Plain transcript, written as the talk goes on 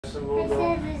Madison It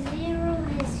Bulldog? says the zero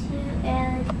is here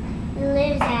and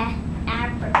lives at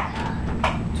Africa.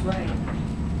 That's right.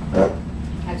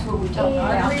 That's what we talked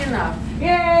about. Oddly enough. Yay!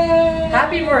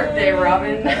 Happy birthday,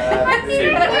 Robin.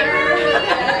 Happy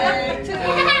birthday to you.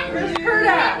 Where's Kurt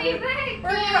at? Happy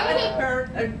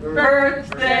birthday!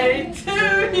 Birthday to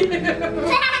you.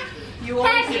 You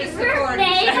always Happy miss the party.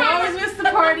 birthday. I always missed the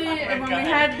party, and when we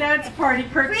had Dad's party,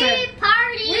 Kurt said, Free party!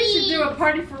 we should do a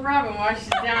party for Robin while she's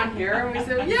down here. And we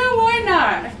said, yeah, why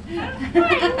not?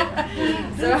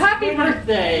 So happy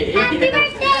birthday. Happy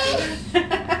birthday!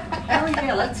 Oh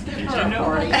yeah, let's give her a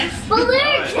party.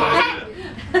 Balloon cat!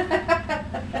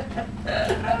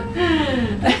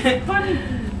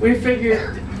 We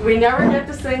figured we never get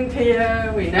to sing to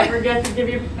you. We never get to give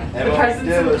you the And what we presents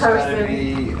do in is gotta person.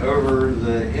 be over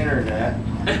the internet.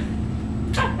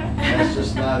 That's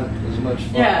just not as much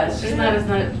fun. Yeah, it's just not as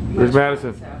much. Where's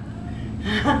Madison? So.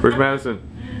 Where's Madison?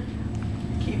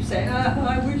 Keep saying, oh,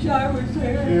 I wish I was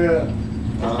there.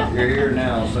 Yeah. You're here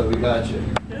now, so we got you.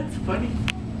 That's funny.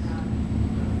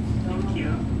 Thank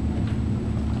you.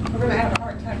 We're gonna have a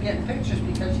hard time getting pictures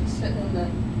because she's sitting in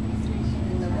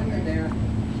the window there.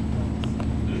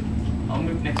 I'll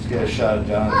move next. Let's get a shot of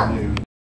John's new